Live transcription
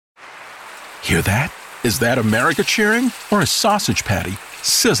Hear that? Is that America cheering or a sausage patty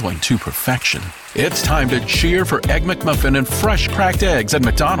sizzling to perfection? It's time to cheer for Egg McMuffin and fresh cracked eggs at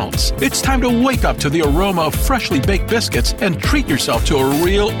McDonald's. It's time to wake up to the aroma of freshly baked biscuits and treat yourself to a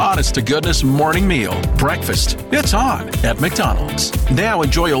real honest-to-goodness morning meal. Breakfast, it's on at McDonald's. Now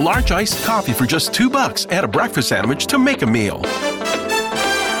enjoy a large iced coffee for just $2. Add a breakfast sandwich to make a meal.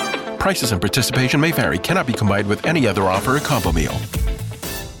 Prices and participation may vary. Cannot be combined with any other offer or combo meal.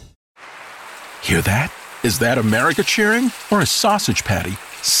 Hear that? Is that America cheering or a sausage patty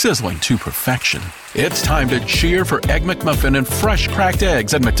sizzling to perfection? It's time to cheer for Egg McMuffin and fresh cracked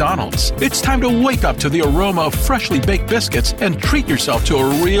eggs at McDonald's. It's time to wake up to the aroma of freshly baked biscuits and treat yourself to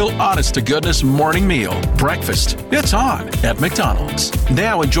a real honest-to-goodness morning meal. Breakfast, it's on at McDonald's.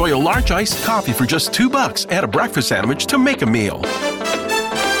 Now enjoy a large iced coffee for just $2. Add a breakfast sandwich to make a meal.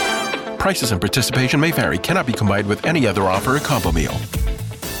 Prices and participation may vary. Cannot be combined with any other offer or combo meal.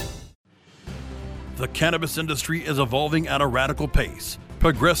 The cannabis industry is evolving at a radical pace,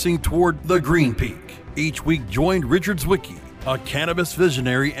 progressing toward the green peak. Each week, join Richard Zwicky, a cannabis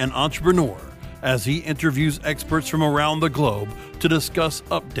visionary and entrepreneur, as he interviews experts from around the globe to discuss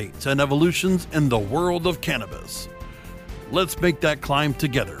updates and evolutions in the world of cannabis. Let's make that climb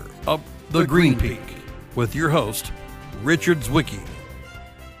together up the green peak with your host, Richard Zwicky.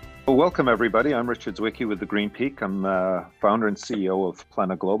 Well, welcome everybody. I'm Richard Zwicky with the Green Peak. I'm founder and CEO of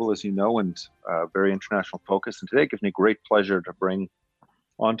Planet Global, as you know, and very international focus. And today it gives me great pleasure to bring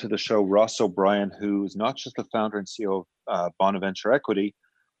onto the show Ross O'Brien, who's not just the founder and CEO of Bonaventure Equity,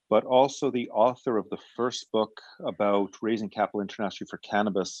 but also the author of the first book about raising capital internationally for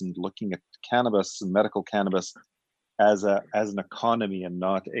cannabis and looking at cannabis and medical cannabis as an economy and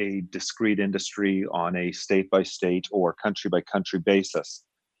not a discrete industry on a state-by-state or country-by-country basis.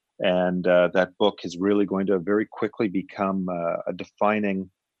 And that book is really going to very quickly become a defining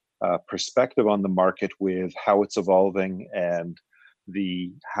perspective on the market with how it's evolving and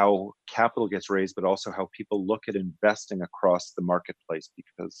how capital gets raised, but also how people look at investing across the marketplace.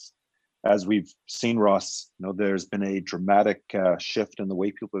 Because as we've seen, Ross, there's been a dramatic shift in the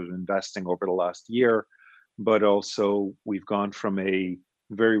way people have been investing over the last year, but also we've gone from a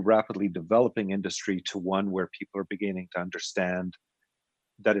very rapidly developing industry to one where people are beginning to understand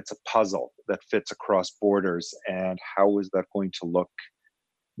that it's a puzzle that fits across borders, and how is that going to look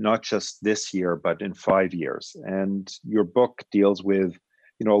not just this year but in 5 years. And your book deals with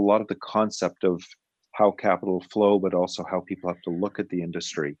a lot of the concept of how capital flow, but also how people have to look at the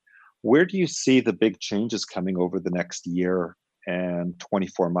industry. Where do you see the big changes coming over the next year and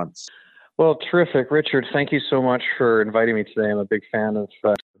 24 months? Well, terrific, Richard. Thank you so much for inviting me today. I'm a big fan of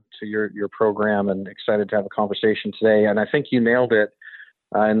to your program and excited to have a conversation today. And I think you nailed it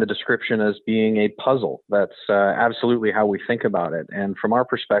in the description as being a puzzle. That's absolutely how we think about it. And from our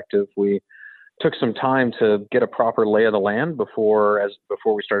perspective, we took some time to get a proper lay of the land before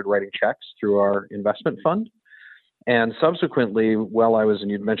we started writing checks through our investment fund. And subsequently,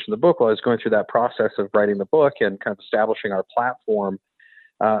 and you'd mentioned the book, while I was going through that process of writing the book and kind of establishing our platform,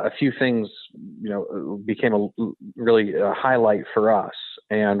 a few things, became really a highlight for us.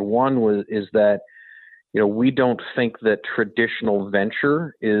 And one is that we don't think that traditional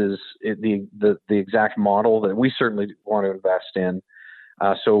venture is the exact model that we certainly want to invest in.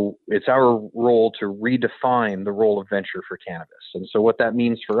 So it's our role to redefine the role of venture for cannabis. And so what that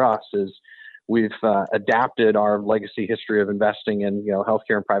means for us is we've adapted our legacy history of investing in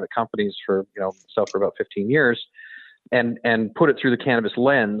healthcare and private companies for about 15 years, and put it through the cannabis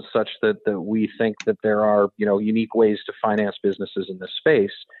lens, such that we think that there are unique ways to finance businesses in this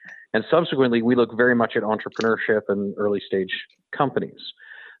space. And subsequently, we look very much at entrepreneurship and early stage companies.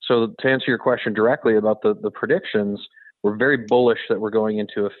 So to answer your question directly about the predictions, we're very bullish that we're going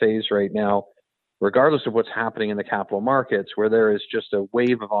into a phase right now, regardless of what's happening in the capital markets, where there is just a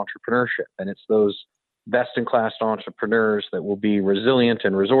wave of entrepreneurship. And it's those best-in-class entrepreneurs that will be resilient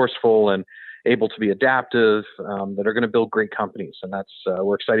and resourceful and able to be adaptive, that are going to build great companies. And that's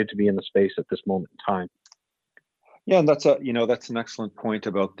we're excited to be in the space at this moment in time. Yeah, and that's an excellent point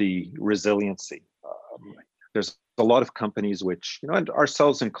about the resiliency. There's a lot of companies which, and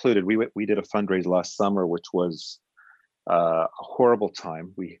ourselves included, we did a fundraise last summer, which was a horrible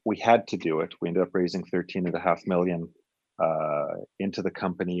time. We had to do it. We ended up raising $13.5 million into the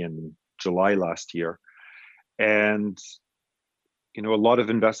company in July last year, and a lot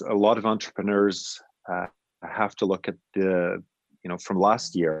of entrepreneurs have to look at from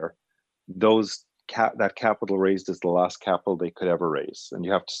last year. That capital raised is the last capital they could ever raise, and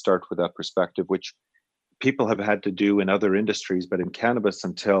you have to start with that perspective, which people have had to do in other industries, but in cannabis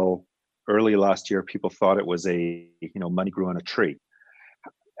until early last year, people thought it was money grew on a tree.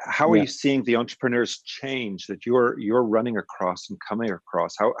 how are you seeing the entrepreneurs change that you're running across and coming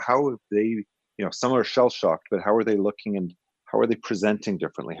across? How have they, some are shell shocked, but how are they looking and how are they presenting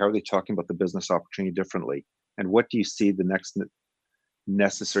differently? How are they talking about the business opportunity differently? And what do you see the next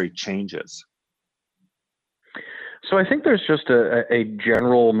necessary changes? So I think there's just a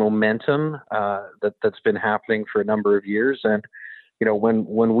general momentum that's been happening for a number of years. And,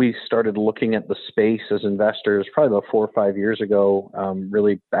 when we started looking at the space as investors, probably about 4 or 5 years ago,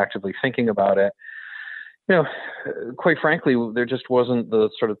 really actively thinking about it, quite frankly, there just wasn't the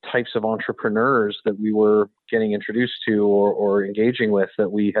sort of types of entrepreneurs that we were getting introduced to or engaging with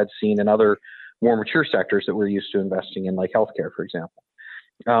that we had seen in other more mature sectors that we're used to investing in, like healthcare, for example.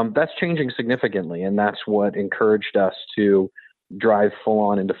 That's changing significantly, and that's what encouraged us to drive full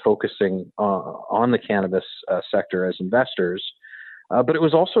on into focusing on the cannabis sector as investors. But it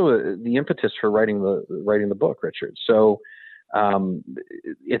was also the impetus for writing the book, Richard. So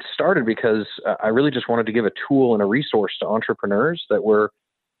it started because I really just wanted to give a tool and a resource to entrepreneurs that were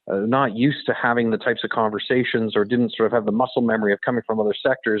not used to having the types of conversations or didn't sort of have the muscle memory of coming from other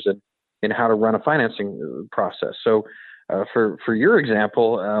sectors and how to run a financing process. So for your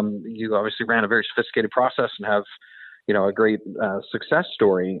example, you obviously ran a very sophisticated process and have a great success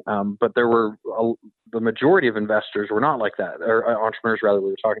story. But there were the majority of investors were not like that, or entrepreneurs rather we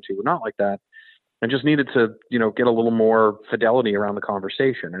were talking to were not like that, and just needed to get a little more fidelity around the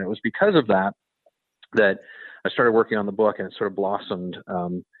conversation. And it was because of that I started working on the book, and it sort of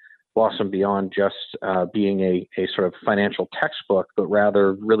blossomed beyond just being a sort of financial textbook, but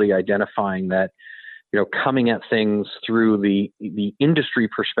rather really identifying that coming at things through the industry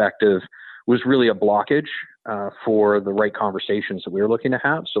perspective was really a blockage for the right conversations that we were looking to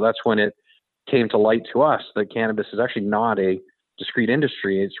have. So that's when it came to light to us that cannabis is actually not a discrete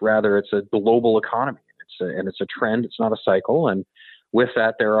industry. It's a global economy. It's a trend. It's not a cycle. And with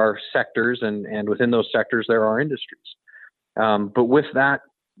that, there are sectors, and within those sectors, there are industries. But with that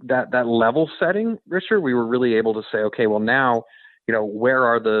level setting, Richard, we were really able to say, okay, well now, where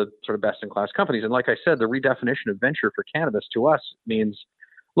are the sort of best in class companies? And like I said, the redefinition of venture for cannabis to us means,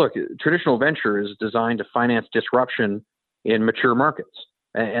 look, traditional venture is designed to finance disruption in mature markets.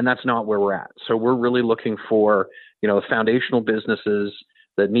 And that's not where we're at. So we're really looking for, foundational businesses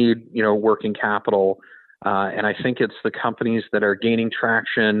that need, working capital. And I think it's the companies that are gaining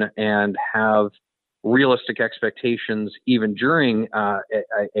traction and have realistic expectations even during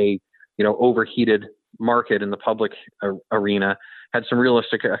a overheated market in the public arena, had some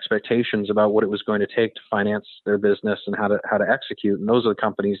realistic expectations about what it was going to take to finance their business and how to execute. And those are the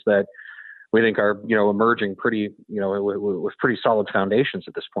companies that we think are, emerging pretty, with pretty solid foundations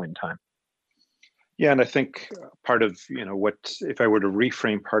at this point in time. Yeah. And I think part of, if I were to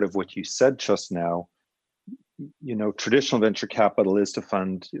reframe part of what you said just now, traditional venture capital is to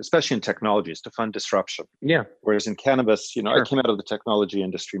fund, especially in technology, is to fund disruption. Yeah. Whereas in cannabis, Sure. I came out of the technology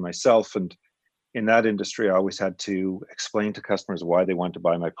industry myself, and in that industry, I always had to explain to customers why they want to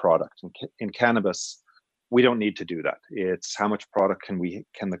buy my product. And in cannabis, we don't need to do that. It's how much product can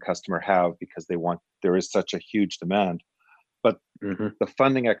the customer have, because there is such a huge demand. But the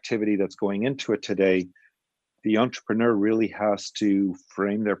funding activity that's going into it today, the entrepreneur really has to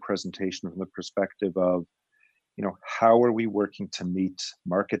frame their presentation from the perspective of, how are we working to meet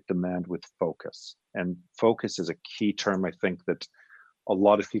market demand with focus? And focus is a key term, I think, that a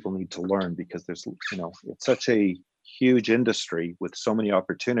lot of people need to learn, because there's, it's such a huge industry with so many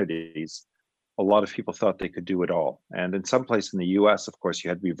opportunities. A lot of people thought they could do it all. And in some place in the US, of course, you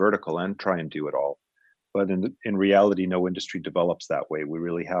had to be vertical and try and do it all. But in reality, no industry develops that way. We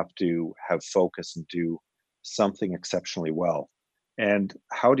really have to have focus and do something exceptionally well. And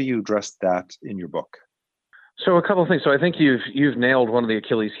how do you address that in your book? So a couple of things. So I think you've nailed one of the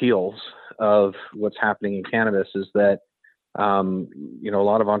Achilles heels of what's happening in cannabis is that, a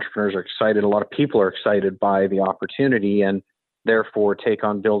lot of entrepreneurs are excited. A lot of people are excited by the opportunity and therefore take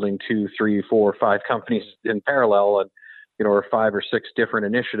on building 2, 3, 4, 5 companies in parallel, and, or 5 or 6 different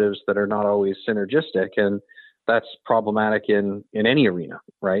initiatives that are not always synergistic. And that's problematic in any arena,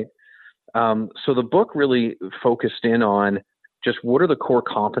 right? So the book really focused in on just what are the core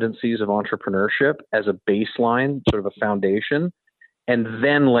competencies of entrepreneurship as a baseline, sort of a foundation, and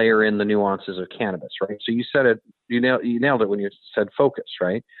then layer in the nuances of cannabis, right? So you said it, you nailed it when you said focus,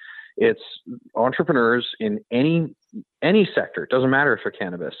 right? It's entrepreneurs in any sector, it doesn't matter if they're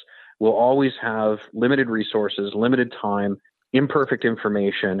cannabis, will always have limited resources, limited time, imperfect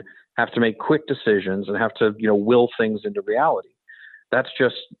information, have to make quick decisions, and have to, will things into reality. That's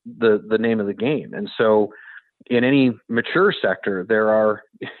just the name of the game. And so in any mature sector, there are,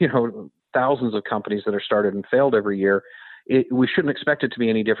 thousands of companies that are started and failed every year. we shouldn't expect it to be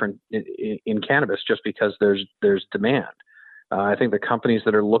any different in cannabis just because there's demand. I think the companies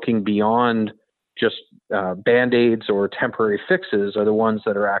that are looking beyond just band-aids or temporary fixes are the ones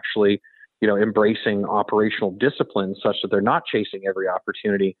that are actually, embracing operational discipline such that they're not chasing every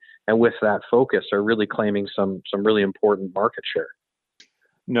opportunity, and with that focus are really claiming some really important market share.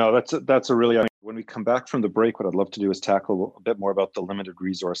 No, that's a really, when we come back from the break, what I'd love to do is tackle a bit more about the limited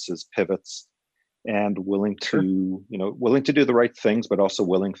resources, pivots, and willing to do the right things, but also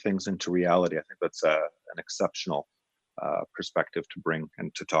willing things into reality. I think that's an exceptional perspective to bring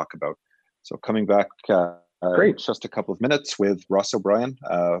and to talk about. So coming back in just a couple of minutes with Ross O'Brien,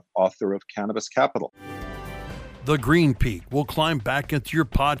 author of Cannabis Capital. The Green Peak will climb back into your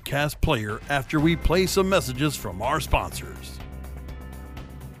podcast player after we play some messages from our sponsors.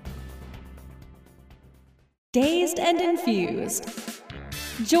 Dazed and Infused.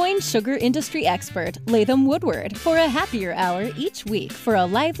 Join sugar industry expert Latham Woodward for a happier hour each week for a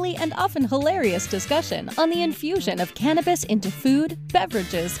lively and often hilarious discussion on the infusion of cannabis into food,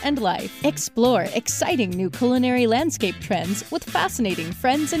 beverages, and life. Explore exciting new culinary landscape trends with fascinating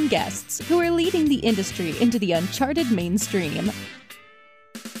friends and guests who are leading the industry into the uncharted mainstream.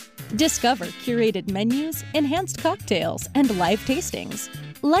 Discover curated menus, enhanced cocktails, and live tastings.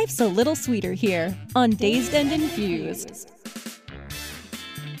 Life's a little sweeter here on Dazed and Infused.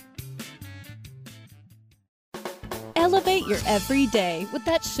 Elevate your everyday with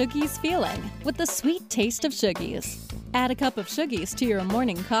that Shuggies feeling with the sweet taste of Shuggies. Add a cup of Shuggies to your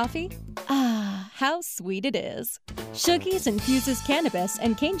morning coffee. Ah, how sweet it is. Shuggies infuses cannabis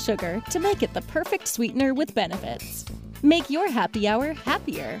and cane sugar to make it the perfect sweetener with benefits. Make your happy hour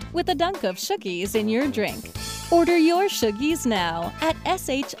happier with a dunk of Shuggies in your drink. Order your Shuggies now at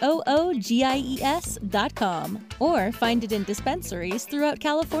shoogies.com or find it in dispensaries throughout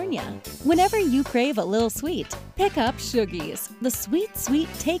California. Whenever you crave a little sweet, pick up Shuggies, the sweet, sweet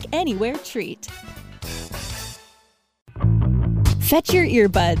take-anywhere treat. Fetch your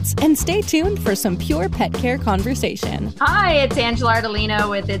earbuds and stay tuned for some pure pet care conversation. Hi, it's Angela Ardolino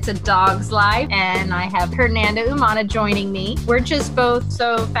with It's a Dog's Life, and I have Hernanda Umana joining me. We're just both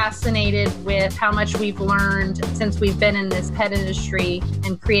so fascinated with how much we've learned since we've been in this pet industry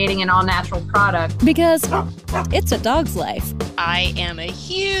and creating an all-natural product. Because it's a dog's life. I am a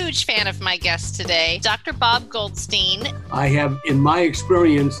huge fan of my guest today, Dr. Bob Goldstein. I have, in my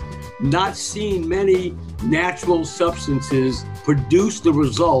experience, not seen many natural substances produce the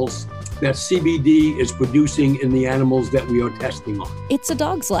results that CBD is producing in the animals that we are testing on. It's a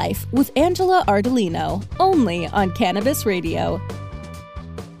Dog's Life with Angela Ardolino, only on Cannabis Radio.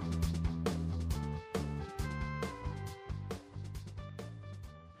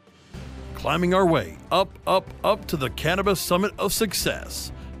 Climbing our way up, up, up to the Cannabis Summit of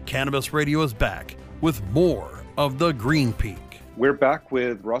Success. Cannabis Radio is back with more of the Green Peak. We're back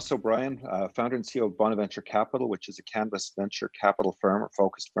with Ross O'Brien, founder and CEO of Bonaventure Capital, which is a cannabis venture capital firm or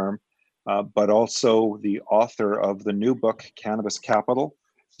focused firm, but also the author of the new book, Cannabis Capital,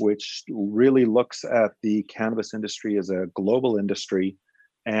 which really looks at the cannabis industry as a global industry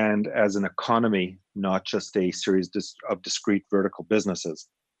and as an economy, not just a series of discrete vertical businesses.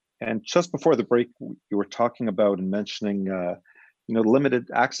 And just before the break, you were talking about and mentioning limited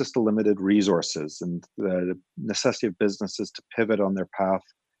access to limited resources and the necessity of businesses to pivot on their path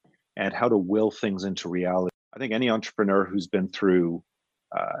and how to will things into reality. I think any entrepreneur who's been through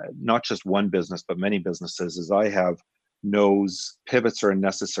not just one business, but many businesses, as I have, knows pivots are a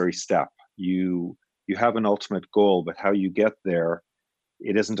necessary step. You have an ultimate goal, but how you get there,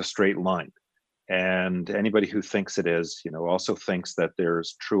 it isn't a straight line. And anybody who thinks it is, also thinks that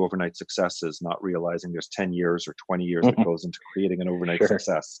there's true overnight successes, not realizing there's 10 years or 20 years that goes into creating an overnight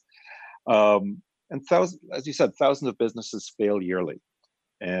success. And as you said, thousands of businesses fail yearly.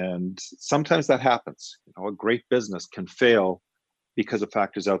 And sometimes that happens. A great business can fail because of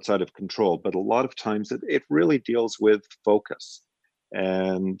factors outside of control. But a lot of times it really deals with focus.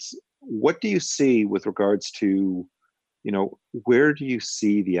 And what do you see with regards to where do you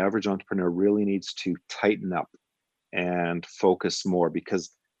see the average entrepreneur really needs to tighten up and focus more? Because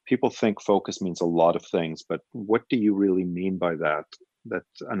people think focus means a lot of things, but what do you really mean by that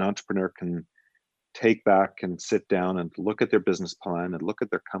an entrepreneur can take back and sit down and look at their business plan and look at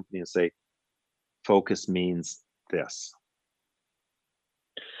their company and say, focus means this?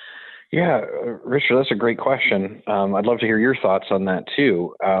 Yeah, Richard, that's a great question. I'd love to hear your thoughts on that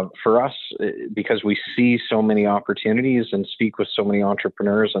too. For us, because we see so many opportunities and speak with so many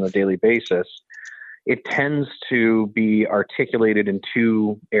entrepreneurs on a daily basis, it tends to be articulated in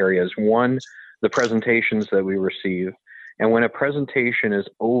two areas. One, the presentations that we receive. And when a presentation is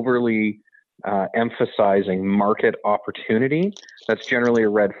overly emphasizing market opportunity, that's generally a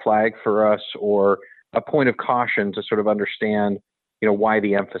red flag for us, or a point of caution to sort of understand, why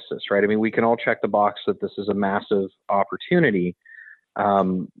the emphasis, right? I mean, we can all check the box that this is a massive opportunity.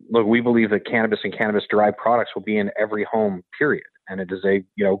 Look, we believe that cannabis and cannabis-derived products will be in every home, period, and it is a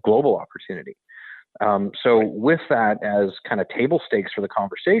global opportunity. So with that as kind of table stakes for the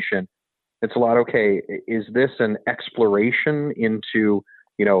conversation, it's a lot. Okay, is this an exploration into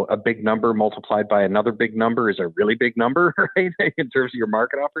a big number multiplied by another big number is a really big number, right, in terms of your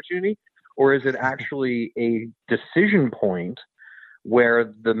market opportunity? Or is it actually a decision point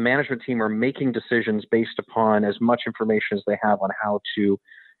where the management team are making decisions based upon as much information as they have on how to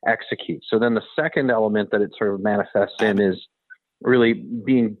execute? So then the second element that it sort of manifests in is really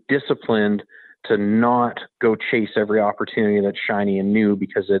being disciplined to not go chase every opportunity that's shiny and new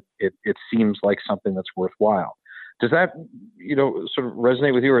because it seems like something that's worthwhile. Does that, sort of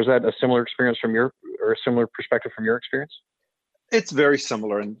resonate with you, or is that a similar experience or a similar perspective from your experience? It's very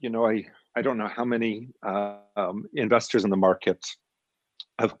similar. And, I don't know how many investors in the market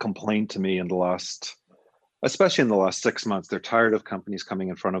have complained to me especially in the last 6 months. They're tired of companies coming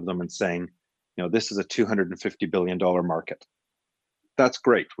in front of them and saying, this is a $250 billion market. That's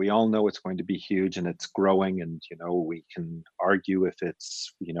great. We all know it's going to be huge and it's growing. And, we can argue if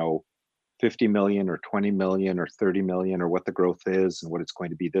it's, 50 million or 20 million or 30 million or what the growth is and what it's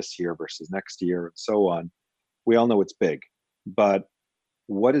going to be this year versus next year and so on. We all know it's big. But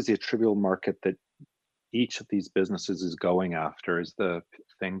what is the attributable market that each of these businesses is going after is the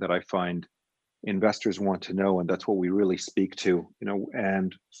thing that I find investors want to know. And that's what we really speak to,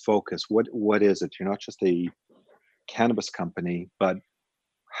 and focus. What is it? You're not just a cannabis company, but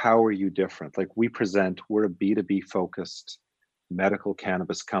how are you different? Like we're a B2B focused medical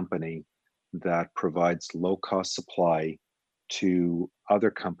cannabis company that provides low cost supply to other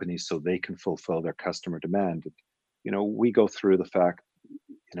companies so they can fulfill their customer demand. We go through the fact,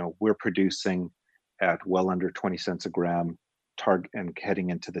 we're producing at well under 20 cents a gram target and heading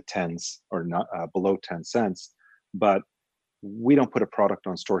into the tens or not below 10 cents, but we don't put a product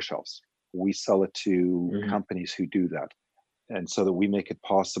on store shelves. We sell it to companies who do that. And so that we make it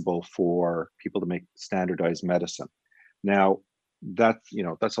possible for people to make standardized medicine. Now,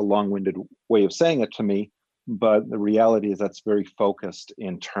 that's a long-winded way of saying it to me, but the reality is that's very focused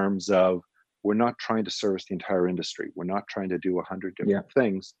in terms of we're not trying to service the entire industry. We're not trying to do 100 different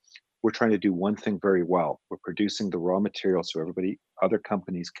things. We're trying to do one thing very well. We're producing the raw material so other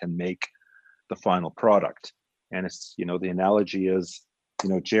companies can make the final product. And it's, the analogy is,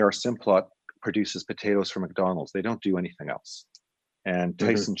 J.R. Simplot produces potatoes for McDonald's. They don't do anything else. And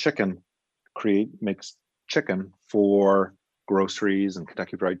Tyson Chicken makes chicken for groceries and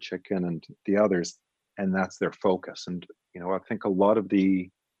Kentucky Fried Chicken and the others, and that's their focus. And I think a lot of the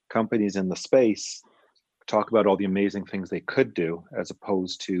companies in the space talk about all the amazing things they could do as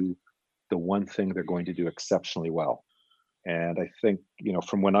opposed to the one thing they're going to do exceptionally well. And I think,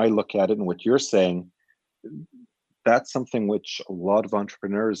 from when I look at it and what you're saying, that's something which a lot of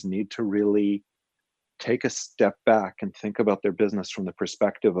entrepreneurs need to really take a step back and think about their business from the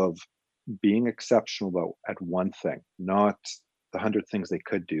perspective of being exceptional at one thing, not the 100 things they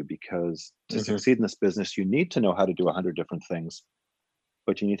could do, because to succeed in this business, you need to know how to do 100 different things,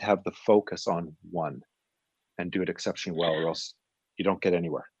 but you need to have the focus on one and do it exceptionally well, or else you don't get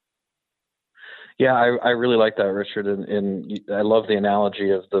anywhere. Yeah, I really like that, Richard. And I love the analogy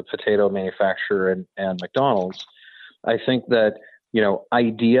of the potato manufacturer and McDonald's. I think that,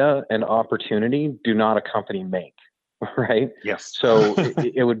 idea and opportunity do not a company make, right? Yes. So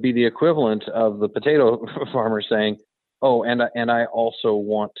it would be the equivalent of the potato farmer saying, oh, and I also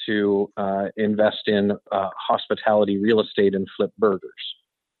want to invest in hospitality real estate and flip burgers,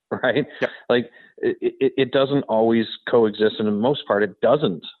 right? Yep. Like it doesn't always coexist, and in most part, it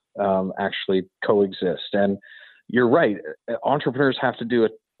doesn't actually coexist. And you're right, entrepreneurs have to do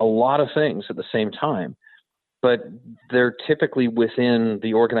a lot of things at the same time, but they're typically within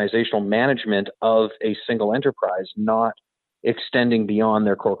the organizational management of a single enterprise, not extending beyond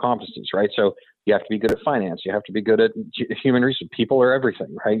their core competencies, right? So you have to be good at finance. You have to be good at human resources. People are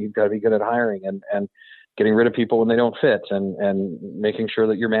everything, right? You've got to be good at hiring and getting rid of people when they don't fit, and making sure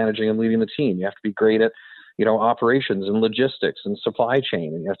that you're managing and leading the team. You have to be great at, operations and logistics and supply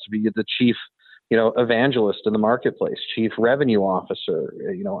chain. And you have to be the chief, evangelist in the marketplace, chief revenue officer,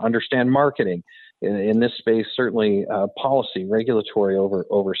 understand marketing. In this space, certainly policy, regulatory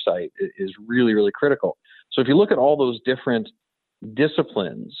oversight is really, really critical. So if you look at all those different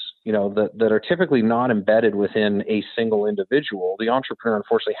disciplines, that are typically not embedded within a single individual, the entrepreneur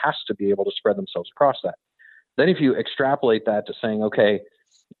unfortunately has to be able to spread themselves across that. Then if you extrapolate that to saying, okay,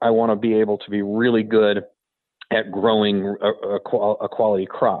 I want to be able to be really good at growing a quality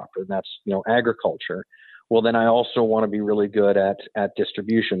crop, and that's, agriculture. Well, then I also want to be really good at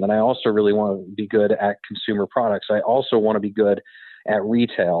distribution. Then I also really want to be good at consumer products. I also want to be good at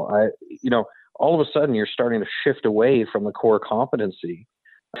retail. All of a sudden you're starting to shift away from the core competency.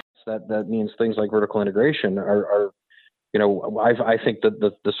 That means things like vertical integration are I think that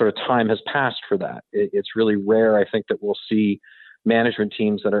the sort of time has passed for that. It's really rare, I think, that we'll see management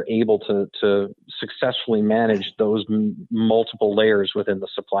teams that are able to successfully manage those multiple layers within the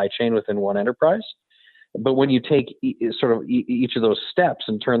supply chain within one enterprise. But when you take each of those steps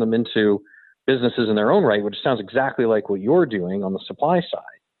and turn them into businesses in their own right, which sounds exactly like what you're doing on the supply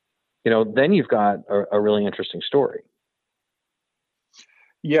side, then you've got a really interesting story.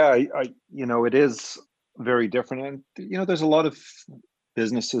 Yeah, it is very different. And, there's a lot of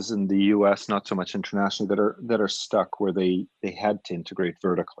businesses in the US, not so much internationally, that are stuck where they had to integrate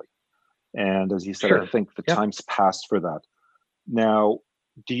vertically. And as you said, Sure. I think the time's passed for that. Now,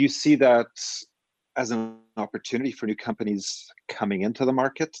 do you see that as an opportunity for new companies coming into the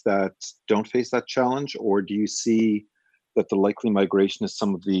market that don't face that challenge? Or do you see that the likely migration of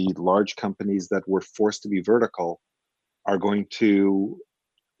some of the large companies that were forced to be vertical are going to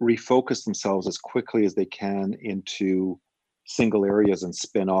refocus themselves as quickly as they can into single areas and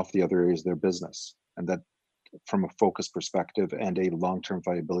spin off the other areas of their business, and that from a focus perspective and a long-term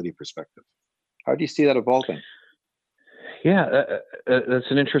viability perspective? How do you see that evolving? Yeah, that's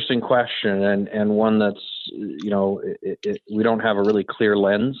an interesting question, and one that's, we don't have a really clear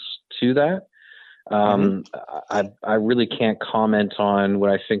lens to that. I really can't comment on what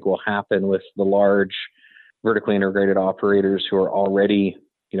I think will happen with the large vertically integrated operators who are already,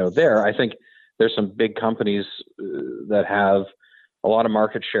 there. I think there's some big companies that have a lot of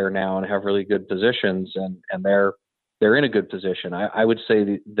market share now and have really good positions, and they're in a good position. I would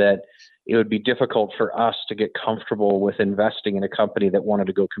say that it would be difficult for us to get comfortable with investing in a company that wanted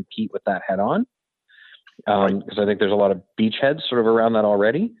to go compete with that head on, because I think there's a lot of beachheads sort of around that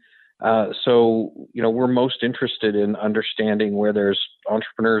already. So, we're most interested in understanding where there's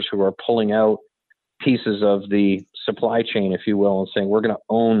entrepreneurs who are pulling out pieces of the supply chain, if you will, and saying, we're going to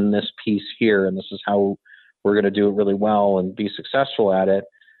own this piece here, and this is how we're going to do it really well and be successful at it.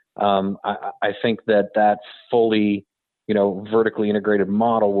 I think that fully, vertically integrated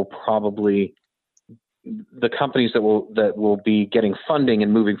model will probably, the companies that will be getting funding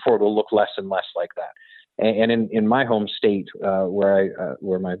and moving forward will look less and less like that. And in my home state,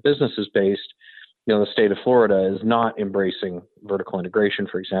 where my business is based, the state of Florida is not embracing vertical integration,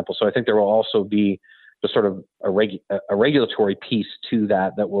 for example. So I think there will also be the sort of a regulatory piece to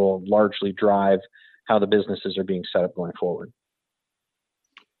that will largely drive how the businesses are being set up going forward.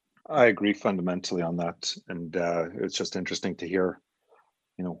 I agree fundamentally on that, and it's just interesting to hear,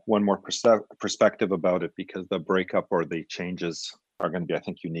 one more perspective about it, because the breakup or the changes are going to be, I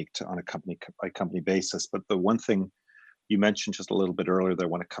think, unique on a company by company basis. But the one thing you mentioned just a little bit earlier that I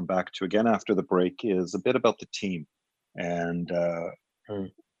want to come back to again after the break is a bit about the team. And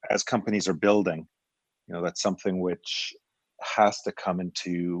as companies are building, that's something which has to come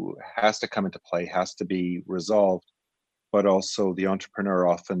into play, has to be resolved. But also the entrepreneur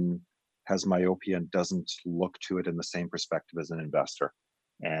often has myopia and doesn't look to it in the same perspective as an investor.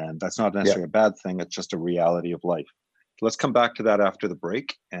 And that's not necessarily a bad thing. It's just a reality of life. So let's come back to that after the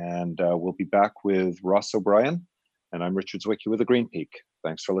break. And we'll be back with Ross O'Brien. And I'm Richard Zwicky with the Green Peak.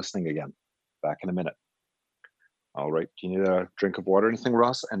 Thanks for listening again. Back in a minute. All right. Do you need a drink of water or anything,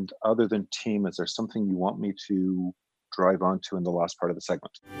 Ross? And other than team, is there something you want me to drive onto in the last part of the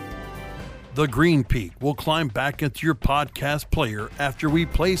segment? The Green Peak will climb back into your podcast player after we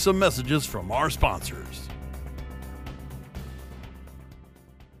play some messages from our sponsors.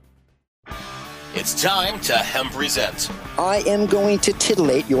 It's time to Hem Present. I am going to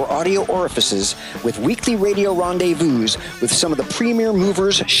titillate your audio orifices with weekly radio rendezvous with some of the premier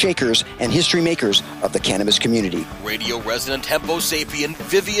movers, shakers, and history makers of the cannabis community. Radio resident Hempo sapien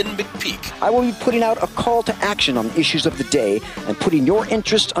Vivian McPeak. I will be putting out a call to action on issues of the day and putting your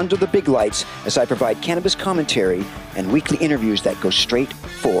interest under the big lights as I provide cannabis commentary and weekly interviews that go straight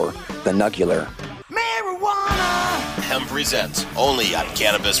for the nugular. Marijuana! Hem Present, only on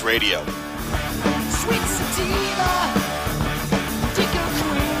Cannabis Radio. Sweet sativa,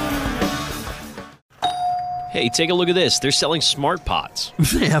 Hey, take a look at this. They're selling smart pots.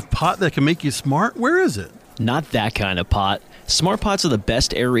 They have pot that can make you smart? Where is it? Not that kind of pot. Smart pots are the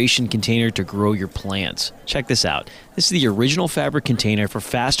best aeration container to grow your plants. Check this out. This is the original fabric container for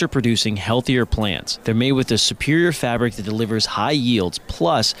faster producing, healthier plants. They're made with a superior fabric that delivers high yields.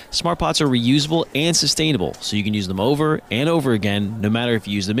 Plus, Smart Pots are reusable and sustainable, so you can use them over and over again, no matter if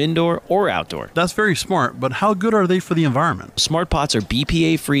you use them indoor or outdoor. That's very smart, but how good are they for the environment? Smart Pots are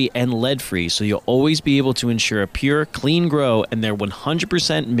BPA-free and lead-free, so you'll always be able to ensure a pure, clean grow, and they're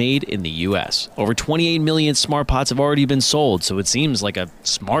 100% made in the U.S. Over 28 million Smart Pots have already been sold, so it seems like a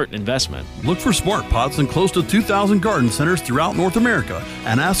smart investment. Look for Smart Pots in close to 2,000 garden centers throughout North America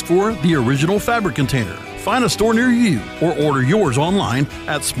and ask for the original fabric container. Find a store near you or order yours online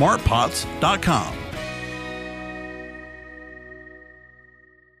at smartpots.com.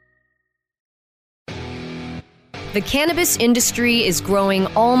 The cannabis industry is growing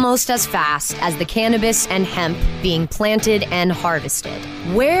almost as fast as the cannabis and hemp being planted and harvested.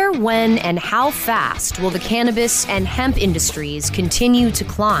 Where, when, and how fast will the cannabis and hemp industries continue to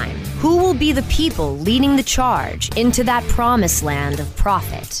climb? Who will be the people leading the charge into that promised land of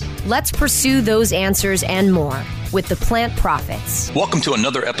profit? Let's pursue those answers and more with the Plant Profits. Welcome to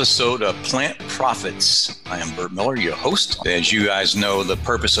another episode of Plant Profits. I am Bert Miller, your host. As you guys know, the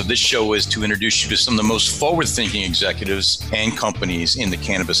purpose of this show is to introduce you to some of the most forward-thinking executives and companies in the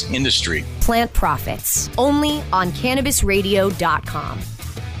cannabis industry. Plant Profits, only on CannabisRadio.com.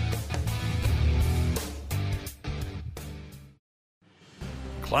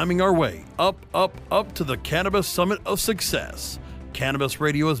 Climbing our way up to the Cannabis Summit of Success. Cannabis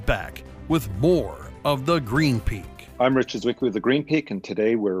Radio is back with more of the Green Peak. I'm Richard Zwicky with the Green Peak, and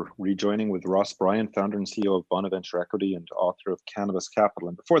today we're rejoining with Ross Bryan, founder and CEO of Bonaventure Equity and author of Cannabis Capital.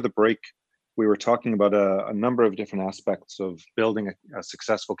 And before the break, we were talking about a number of different aspects of building a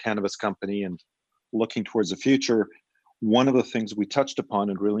successful cannabis company and looking towards the future. One of the things we touched upon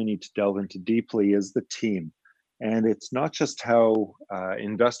and really need to delve into deeply is the team. And it's not just how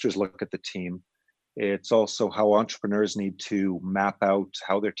investors look at the team, it's also how entrepreneurs need to map out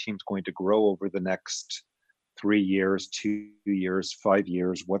how their team's going to grow over the next 3 years, 2 years, 5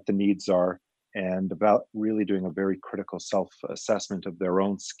 years, what the needs are, and about really doing a very critical self-assessment of their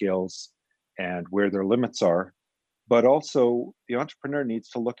own skills and where their limits are. But also the entrepreneur needs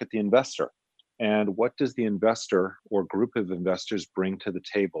to look at the investor and what does the investor or group of investors bring to the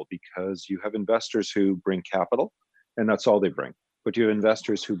table? Because you have investors who bring capital and that's all they bring, but you have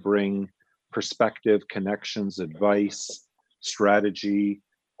investors who bring perspective, connections, advice, strategy,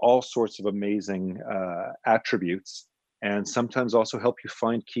 all sorts of amazing attributes, and sometimes also help you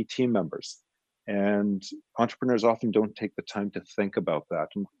find key team members. And entrepreneurs often don't take the time to think about that.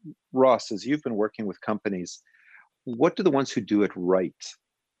 And Ross, as you've been working with companies, what do the ones who do it right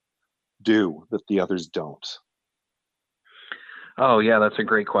do that the others don't? Oh, yeah, that's a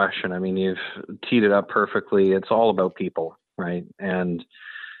great question. I mean, you've teed it up perfectly. It's all about people, right? And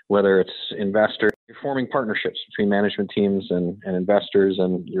whether it's investors, you're forming partnerships between management teams and investors,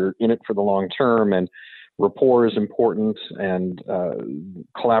 and you're in it for the long term, and rapport is important, and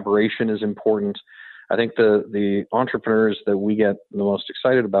collaboration is important. I think the entrepreneurs that we get the most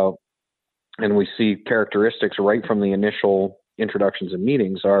excited about, and we see characteristics right from the initial introductions and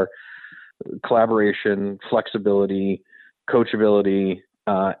meetings, are collaboration, flexibility, coachability,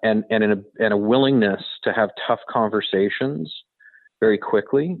 and a willingness to have tough conversations very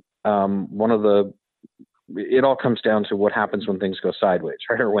quickly. It all comes down to what happens when things go sideways,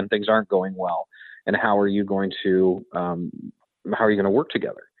 right? Or when things aren't going well, and how are you going to work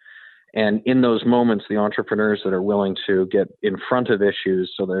together? And in those moments, the entrepreneurs that are willing to get in front of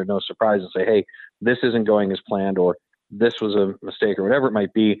issues so there are no surprises, say, hey, this isn't going as planned, or this was a mistake, or whatever it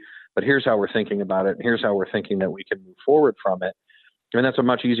might be, but here's how we're thinking about it, and here's how we're thinking that we can move forward from it. And that's a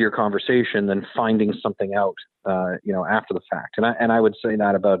much easier conversation than finding something out, after the fact. And I would say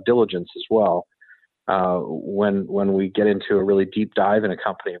that about diligence as well. When we get into a really deep dive in a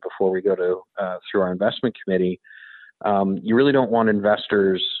company before we go to through our investment committee, you really don't want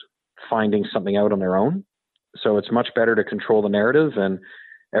investors finding something out on their own. So it's much better to control the narrative. And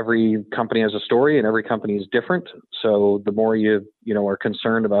every company has a story, and every company is different. So the more you are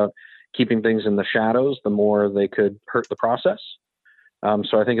concerned about keeping things in the shadows, the more they could hurt the process.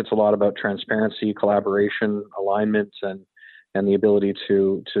 So I think it's a lot about transparency, collaboration, alignment, and the ability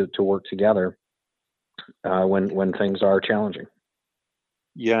to work together when things are challenging.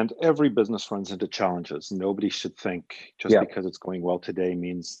 Yeah, and every business runs into challenges. Nobody should think just because it's going well today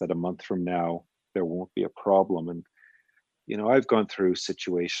means that a month from now there won't be a problem. And I've gone through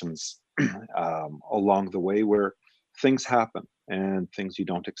situations along the way where things happen and things you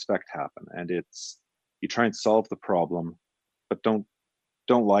don't expect happen, and you try and solve the problem, but don't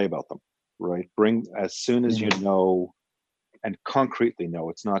lie about them, right? Bring as soon as you know and concretely know.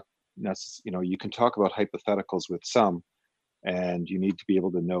 It's not you can talk about hypotheticals with some, and you need to be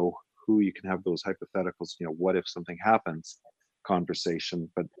able to know who you can have those hypotheticals, what if something happens conversation.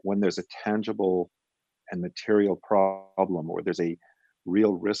 But when there's a tangible and material problem, or there's a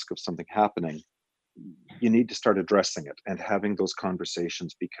real risk of something happening, you need to start addressing it and having those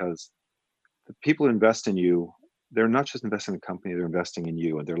conversations, because the people who invest in you, they're not just investing in the company, they're investing in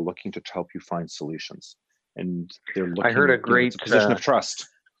you, and they're looking to help you find solutions. And they're looking, I heard a great it's a position of trust.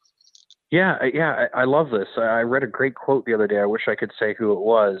 Yeah, I love this. I read a great quote the other day. I wish I could say who it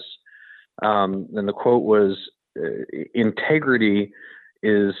was. And the quote was, integrity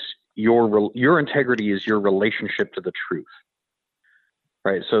is your integrity is your relationship to the truth.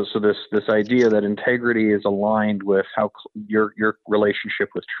 Right. So this idea that integrity is aligned with how your relationship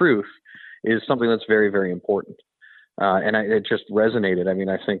with truth is something that's very, very important. And it just resonated. I mean,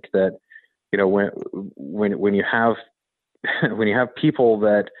 I think that, when you have people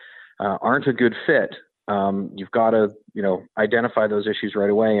that aren't a good fit, you've got to, identify those issues right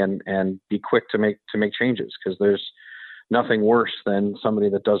away and be quick to make changes, because there's nothing worse than somebody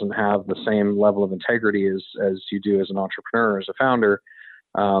that doesn't have the same level of integrity as you do as an entrepreneur, as a founder,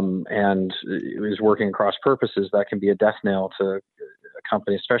 and is working across purposes. That can be a death knell to a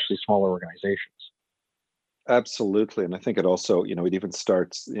company, especially smaller organizations. Absolutely. And I think it also, it even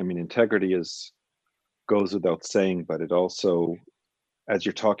starts, integrity goes without saying, but it also, as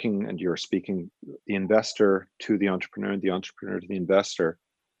you're talking and you're speaking, the investor to the entrepreneur and the entrepreneur to the investor,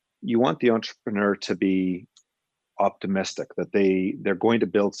 you want the entrepreneur to be optimistic that they're going to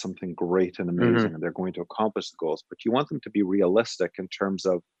build something great and amazing, and they're going to accomplish the goals. But you want them to be realistic in terms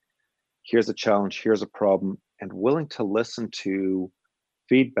of, here's a challenge, here's a problem, and willing to listen to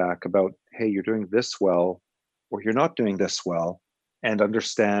feedback about, hey, you're doing this well, or you're not doing this well, and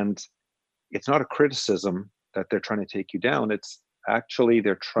understand it's not a criticism that they're trying to take you down. It's actually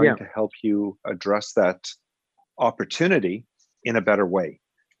they're trying to help you address that opportunity in a better way.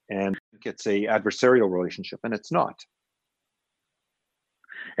 And it's a adversarial relationship, and it's not.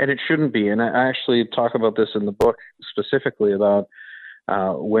 And it shouldn't be. And I actually talk about this in the book specifically about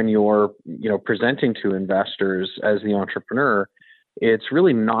when you're, presenting to investors as the entrepreneur, it's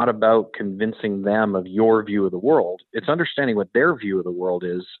really not about convincing them of your view of the world. It's understanding what their view of the world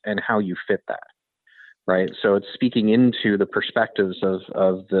is and how you fit that. Right. So it's speaking into the perspectives of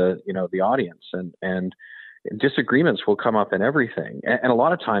the, the audience, and disagreements will come up in everything. And a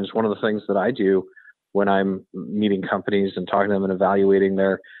lot of times, one of the things that I do when I'm meeting companies and talking to them and evaluating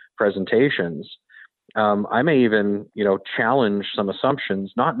their presentations, I may even, challenge some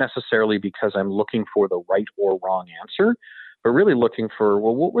assumptions, not necessarily because I'm looking for the right or wrong answer, but really looking for,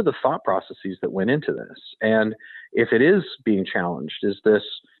 well, what were the thought processes that went into this? And if it is being challenged, is this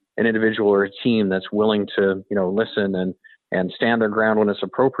an individual or a team that's willing to, listen and stand their ground when it's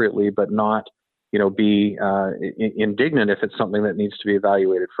appropriately, but not, be indignant if it's something that needs to be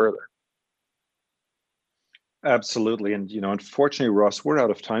evaluated further. Absolutely. And, unfortunately, Ross, we're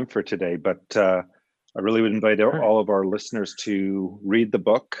out of time for today, but I really would invite all of our listeners to read the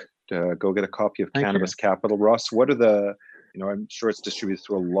book, to go get a copy of Cannabis Capital. Ross, what are I'm sure it's distributed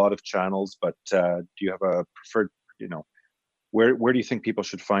through a lot of channels, but do you have a preferred, where do you think people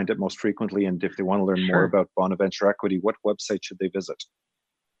should find it most frequently? And if they want to learn more about Bonaventure Equity, what website should they visit?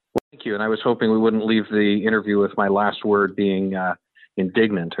 Well, thank you. And I was hoping we wouldn't leave the interview with my last word being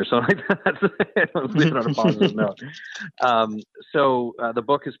indignant or something like that. Let's leave it on a positive note. So the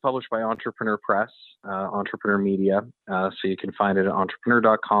book is published by Entrepreneur Press, Entrepreneur Media. So you can find it at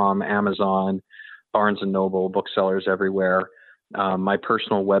entrepreneur.com, Amazon, Barnes & Noble, booksellers everywhere. My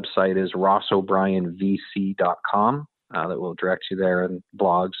personal website is rossobrienvc.com. That will direct you there, and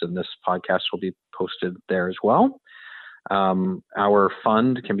blogs, and this podcast will be posted there as well. Our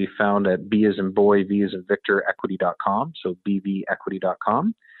fund can be found at B as in boy, V as in Victor, equity.com, so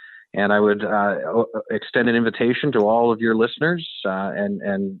bvequity.com. And I would extend an invitation to all of your listeners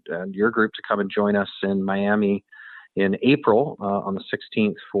and your group to come and join us in Miami in April on the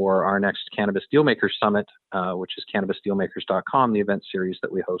 16th for our next Cannabis Dealmakers Summit, which is cannabisdealmakers.com, the event series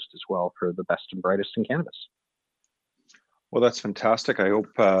that we host as well for the best and brightest in cannabis. Well, that's fantastic. I hope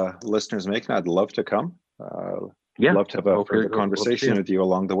listeners make it. I'd love to come. I'd love to have a further conversation with you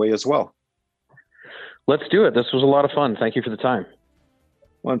along the way as well. Let's do it. This was a lot of fun. Thank you for the time.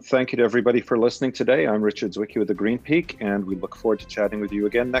 Well, and thank you to everybody for listening today. I'm Richard Zwicky with the Green Peak, and we look forward to chatting with you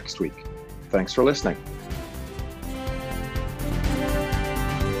again next week. Thanks for listening.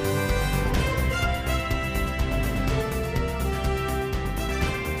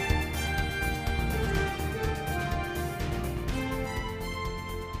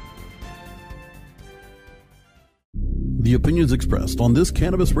 The opinions expressed on this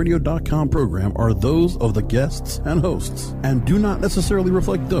CannabisRadio.com program are those of the guests and hosts and do not necessarily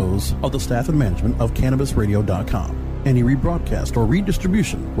reflect those of the staff and management of CannabisRadio.com. Any rebroadcast or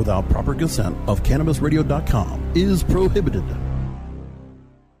redistribution without proper consent of CannabisRadio.com is prohibited.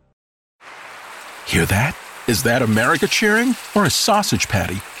 Hear that? Is that America cheering or a sausage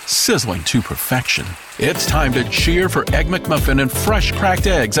patty sizzling to perfection? It's time to cheer for Egg McMuffin and fresh cracked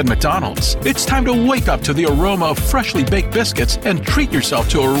eggs at McDonald's. It's time to wake up to the aroma of freshly baked biscuits and treat yourself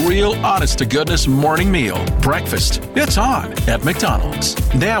to a real honest-to-goodness morning meal. Breakfast, it's on at McDonald's.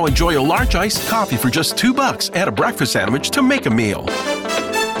 Now enjoy a large iced coffee for just $2. Add a breakfast sandwich to make a meal.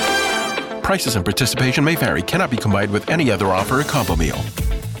 Prices and participation may vary. Cannot be combined with any other offer or combo meal.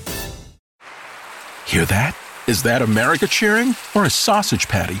 Hear that? Is that America cheering or a sausage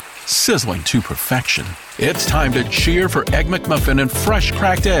patty sizzling to perfection? It's time to cheer for Egg McMuffin and fresh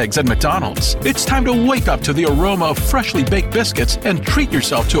cracked eggs at McDonald's. It's time to wake up to the aroma of freshly baked biscuits and treat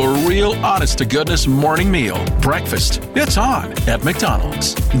yourself to a real honest-to-goodness morning meal. Breakfast, it's on at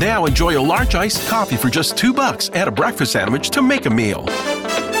McDonald's. Now enjoy a large iced coffee for just $2. Add a breakfast sandwich to make a meal.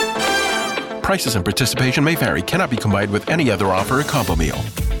 Prices and participation may vary. Cannot be combined with any other offer or combo meal.